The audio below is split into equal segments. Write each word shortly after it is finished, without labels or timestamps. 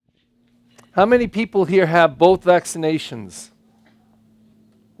How many people here have both vaccinations?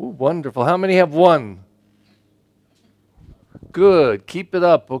 Ooh, wonderful. How many have one? Good. Keep it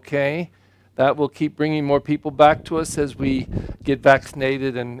up, okay? That will keep bringing more people back to us as we get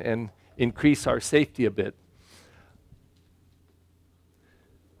vaccinated and increase our safety a bit.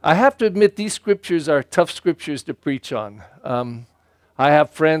 I have to admit, these scriptures are tough scriptures to preach on. I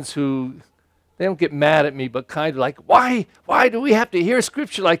have friends who, they don't get mad at me, but kind of like, why do we have to hear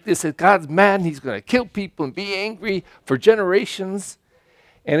scripture like this? That God's mad and he's going to kill people and be angry for generations.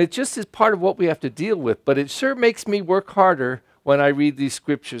 And it just is part of what we have to deal with. But it sure makes me work harder when I read these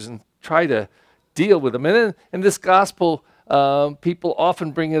scriptures and try to deal with them. And then in this gospel, people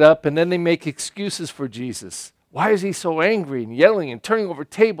often bring it up and then they make excuses for Jesus. Why is he so angry and yelling and turning over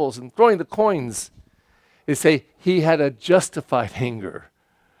tables and throwing the coins? They say he had a justified anger.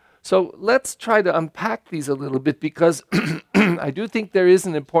 So let's try to unpack these a little bit because I do think there is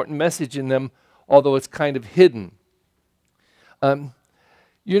an important message in them, although it's kind of hidden.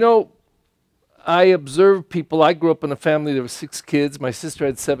 You know, I observe people. I grew up in a family, there were 6 kids. My sister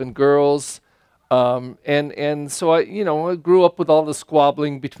had 7 girls. And so I grew up with all the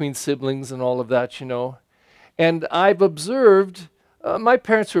squabbling between siblings and all of that, And I've observed, my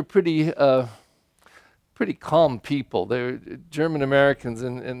parents were pretty calm people. They're German Americans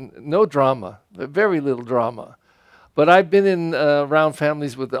and no drama, very little drama. But I've been around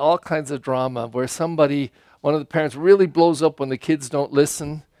families with all kinds of drama where one of the parents really blows up when the kids don't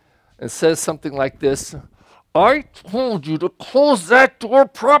listen and says something like this: I told you to close that door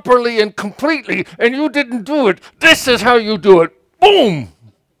properly and completely, and you didn't do it. This is how you do it. Boom!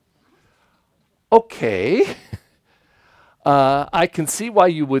 Okay. I can see why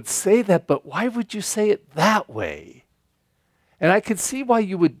you would say that, but why would you say it that way? And I can see why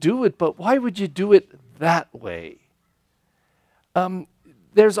you would do it, but why would you do it that way?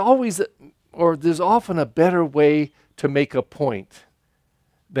 There's often a better way to make a point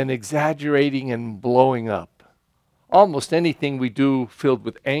than exaggerating and blowing up. Almost anything we do filled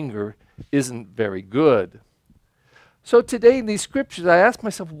with anger isn't very good. So today in these scriptures, I ask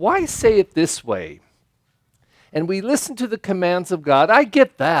myself, why say it this way? And we listen to the commands of God. I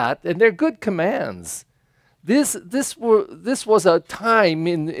get that, and they're good commands. This was a time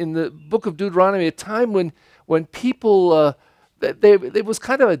in the book of Deuteronomy, a time when people, there was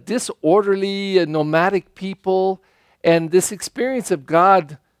kind of a disorderly, nomadic people, and this experience of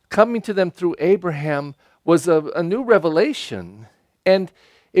God coming to them through Abraham was a new revelation. And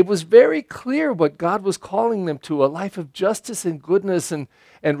it was very clear what God was calling them to, a life of justice and goodness and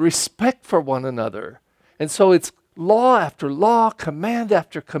respect for one another. And so it's law after law, command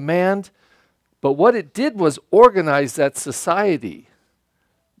after command. But what it did was organize that society.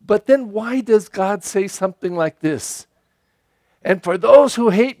 But then why does God say something like this? And for those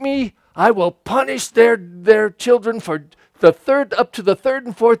who hate me, I will punish their children for up to the 3rd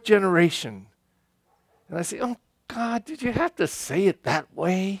and 4th generation. And I say, oh God, did you have to say it that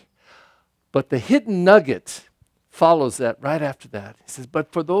way? But the hidden nugget follows that right after that. He says,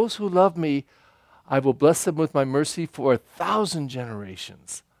 but for those who love me, I will bless them with my mercy for 1,000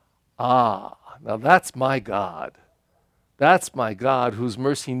 generations. Ah, now that's my God. That's my God whose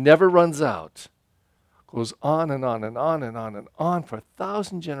mercy never runs out. Goes on and on and on and on and on for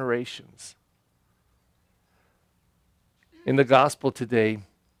 1,000 generations. In the gospel today,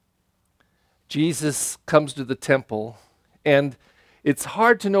 Jesus comes to the temple, and it's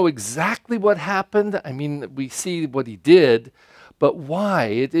hard to know exactly what happened. I mean, we see what he did, but why?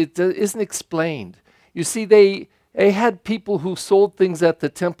 It isn't explained. You see, they had people who sold things at the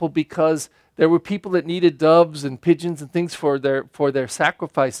temple because there were people that needed doves and pigeons and things for their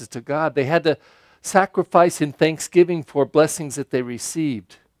sacrifices to God. They had to sacrifice in thanksgiving for blessings that they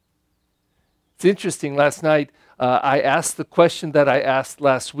received. It's interesting, last night I asked the question that I asked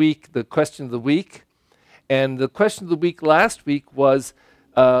last week, the question of the week. And the question of the week last week was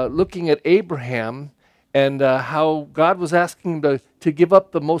looking at Abraham and how God was asking him to give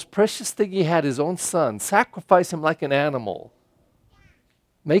up the most precious thing he had, his own son, sacrifice him like an animal,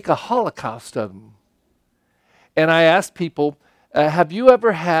 make a holocaust of him. And I asked people, have you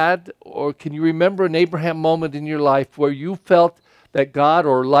ever had, or can you remember an Abraham moment in your life where you felt that God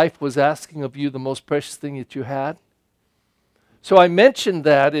or life was asking of you the most precious thing that you had? So I mentioned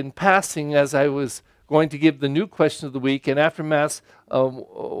that in passing as I was going to give the new question of the week, and after Mass,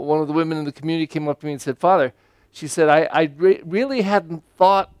 one of the women in the community came up to me and said, Father, she said, I really hadn't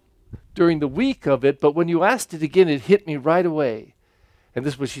thought during the week of it, but when you asked it again, it hit me right away. And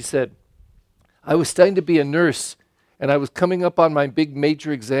this is what she said. I was studying to be a nurse, and I was coming up on my big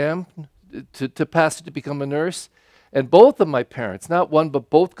major exam to pass it to become a nurse. And both of my parents, not one, but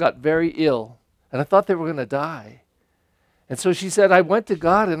both got very ill. And I thought they were going to die. And so she said, I went to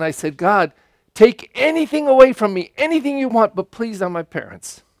God and I said, God, take anything away from me, anything you want, but please not my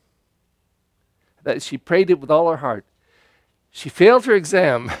parents. That she prayed it with all her heart. She failed her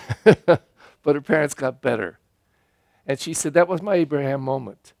exam, but her parents got better. And she said, that was my Abraham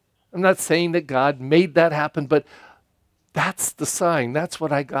moment. I'm not saying that God made that happen, but that's the sign. That's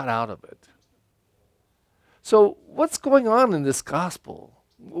what I got out of it. So what's going on in this gospel?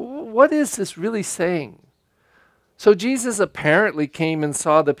 What is this really saying? So Jesus apparently came and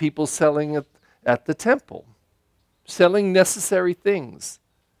saw the people selling at the temple, selling necessary things.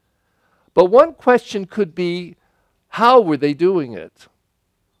 But one question could be, how were they doing it?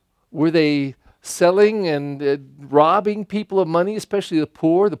 Were they selling and robbing people of money, especially the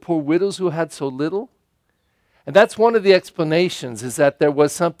poor widows who had so little? And that's one of the explanations, is that there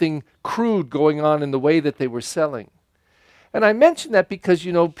was something crude going on in the way that they were selling. And I mention that because,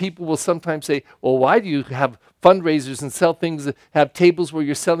 people will sometimes say, well, why do you have fundraisers and sell things, have tables where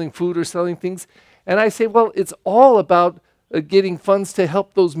you're selling food or selling things? And I say, well, it's all about getting funds to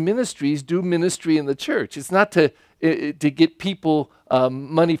help those ministries do ministry in the church. It's not to get people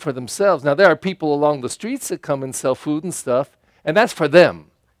money for themselves. Now, there are people along the streets that come and sell food and stuff, and that's for them.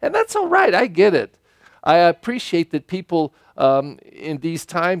 And that's all right. I get it. I appreciate that people in these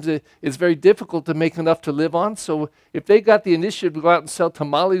times, it's very difficult to make enough to live on. So if they got the initiative to go out and sell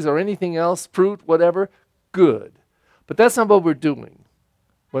tamales or anything else, fruit, whatever, good. But that's not what we're doing.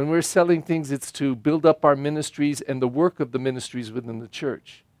 When we're selling things, it's to build up our ministries and the work of the ministries within the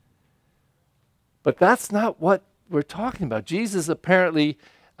church. But that's not what we're talking about. Jesus apparently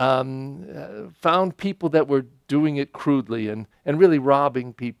found people that were doing it crudely and really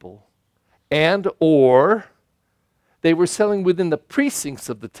robbing people. And or they were selling within the precincts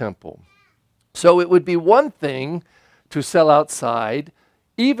of the temple. So it would be one thing to sell outside,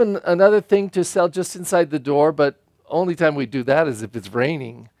 even another thing to sell just inside the door, but only time we do that is if it's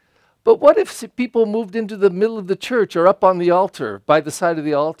raining. But what if people moved into the middle of the church or up on the altar, by the side of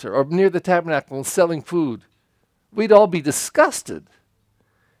the altar, or near the tabernacle and selling food? We'd all be disgusted.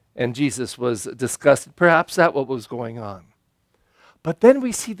 And Jesus was disgusted. Perhaps that's what was going on. But then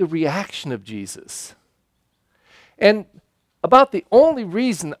we see the reaction of Jesus. And about the only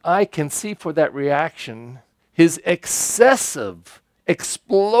reason I can see for that reaction, his excessive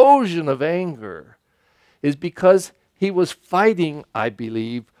explosion of anger, is because he was fighting, I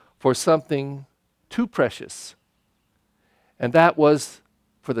believe, for something too precious. And that was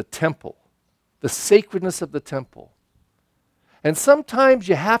for the temple, the sacredness of the temple. And sometimes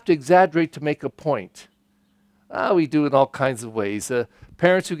you have to exaggerate to make a point. We do it in all kinds of ways.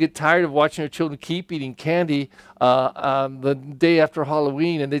 Parents who get tired of watching their children keep eating candy the day after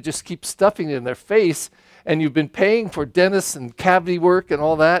Halloween, and they just keep stuffing it in their face, and you've been paying for dentists and cavity work and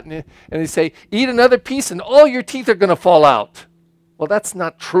all that, and they say, eat another piece and all your teeth are going to fall out. Well, that's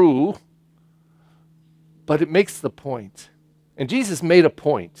not true, but it makes the point. And Jesus made a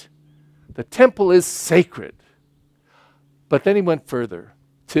point. The temple is sacred. But then he went further.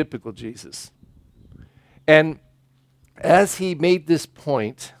 Typical Jesus. And as he made this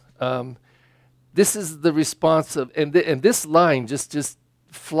point, this is the response of, and this line just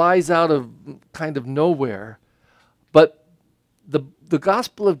flies out of kind of nowhere. But the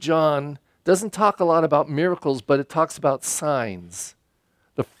Gospel of John doesn't talk a lot about miracles, but it talks about signs.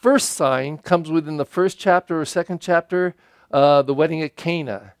 The first sign comes within the first chapter or second chapter, the wedding at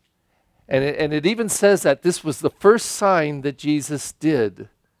Cana. And it even says that this was the first sign that Jesus did.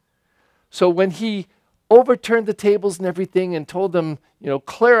 So when he overturned the tables and everything and told them,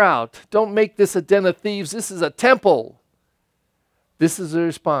 clear out. Don't make this a den of thieves. This is a temple. This is the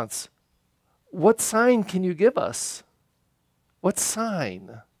response. What sign can you give us? What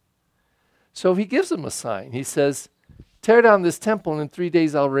sign? So he gives them a sign. He says, tear down this temple and in 3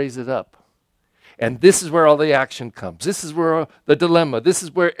 days I'll raise it up. And this is where all the action comes. This is where the dilemma. This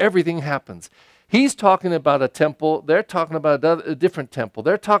is where everything happens. He's talking about a temple. They're talking about a different temple.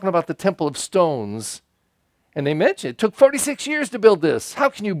 They're talking about the temple of stones. And they mention it took 46 years to build this. How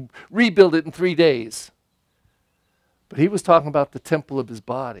can you rebuild it in 3 days? But he was talking about the temple of his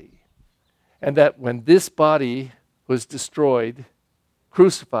body. And that when this body was destroyed,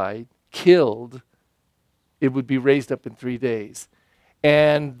 crucified, killed, it would be raised up in 3 days.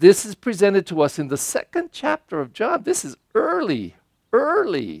 And this is presented to us in the second chapter of John. This is early.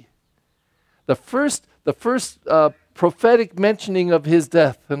 The first prophetic mentioning of his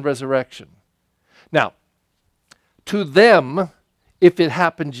death and resurrection. Now, to them, if it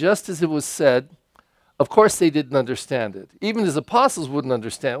happened just as it was said, of course they didn't understand it. Even his apostles wouldn't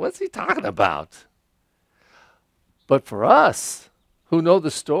understand. What's he talking about? But for us who know the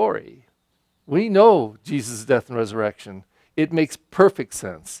story, we know Jesus' death and resurrection. It makes perfect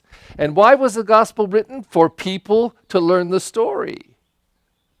sense. And why was the gospel written? For people to learn the story.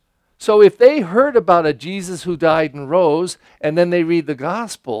 So if they heard about a Jesus who died and rose, and then they read the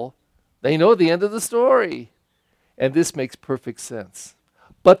gospel, they know the end of the story. And this makes perfect sense.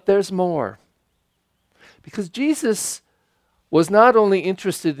 But there's more. Because Jesus was not only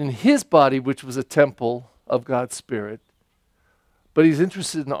interested in his body, which was a temple of God's Spirit, but he's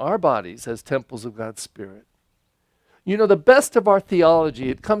interested in our bodies as temples of God's Spirit. You know, the best of our theology,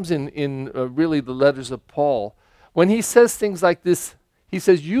 it comes in really the letters of Paul. When he says things like this, he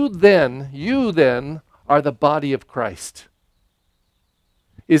says, you then are the body of Christ.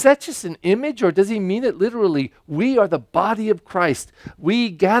 Is that just an image, or does he mean it literally? We are the body of Christ. We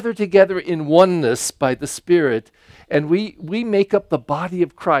gather together in oneness by the Spirit, and we make up the body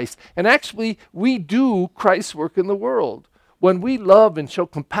of Christ. And actually, we do Christ's work in the world. When we love and show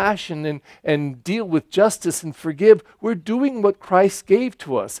compassion and deal with justice and forgive, we're doing what Christ gave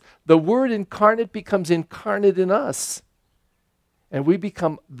to us. The Word incarnate becomes incarnate in us. And we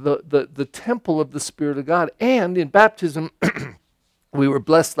become the temple of the Spirit of God. And in baptism, we were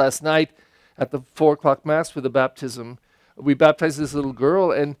blessed last night at the 4 o'clock Mass with the baptism. We baptized this little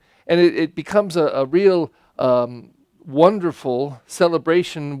girl, and it becomes a real wonderful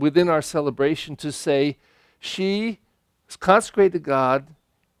celebration within our celebration to say she is consecrated to God,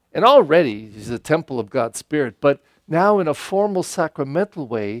 and already she's a temple of God's Spirit, but now in a formal sacramental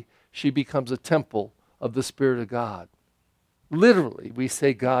way, she becomes a temple of the Spirit of God. Literally, we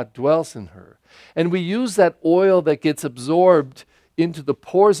say God dwells in her. And we use that oil that gets absorbed into the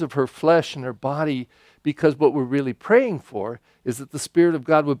pores of her flesh and her body, because what we're really praying for is that the Spirit of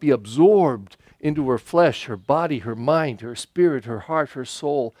God would be absorbed into her flesh, her body, her mind, her spirit, her heart, her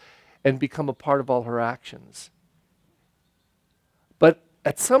soul, and become a part of all her actions. But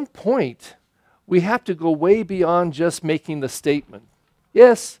at some point, we have to go way beyond just making the statement.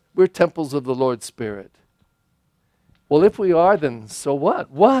 Yes, we're temples of the Lord's Spirit. Well, if we are, then so what?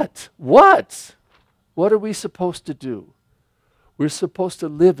 What? What are we supposed to do? We're supposed to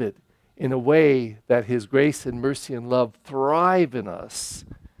live it in a way that His grace and mercy and love thrive in us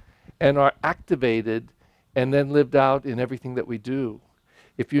and are activated and then lived out in everything that we do.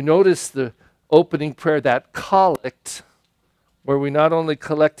 If you notice the opening prayer, that collect, where we not only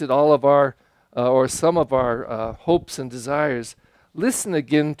collected all of our, or some of our hopes and desires, listen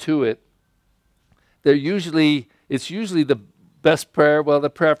again to it. It's usually the best prayer. Well, the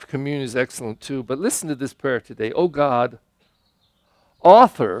prayer after communion is excellent too, but listen to this prayer today. Oh God,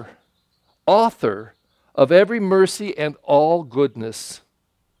 author of every mercy and all goodness,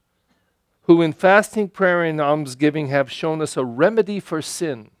 who in fasting, prayer, and almsgiving have shown us a remedy for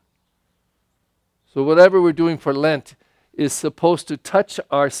sin. So whatever we're doing for Lent is supposed to touch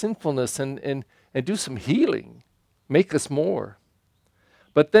our sinfulness and do some healing, make us more.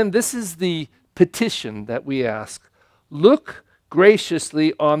 But then this is the petition that we ask. Look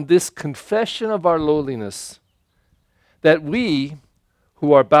graciously on this confession of our lowliness, that we,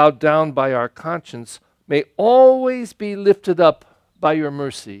 who are bowed down by our conscience, may always be lifted up by your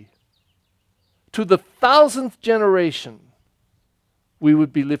mercy. To the 1,000th generation, we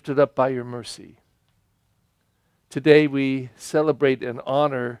would be lifted up by your mercy. Today we celebrate and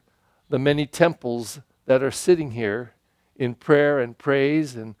honor the many temples that are sitting here in prayer and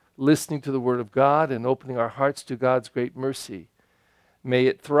praise and listening to the Word of God and opening our hearts to God's great mercy. May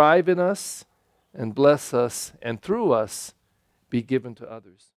it thrive in us and bless us, and through us be given to others.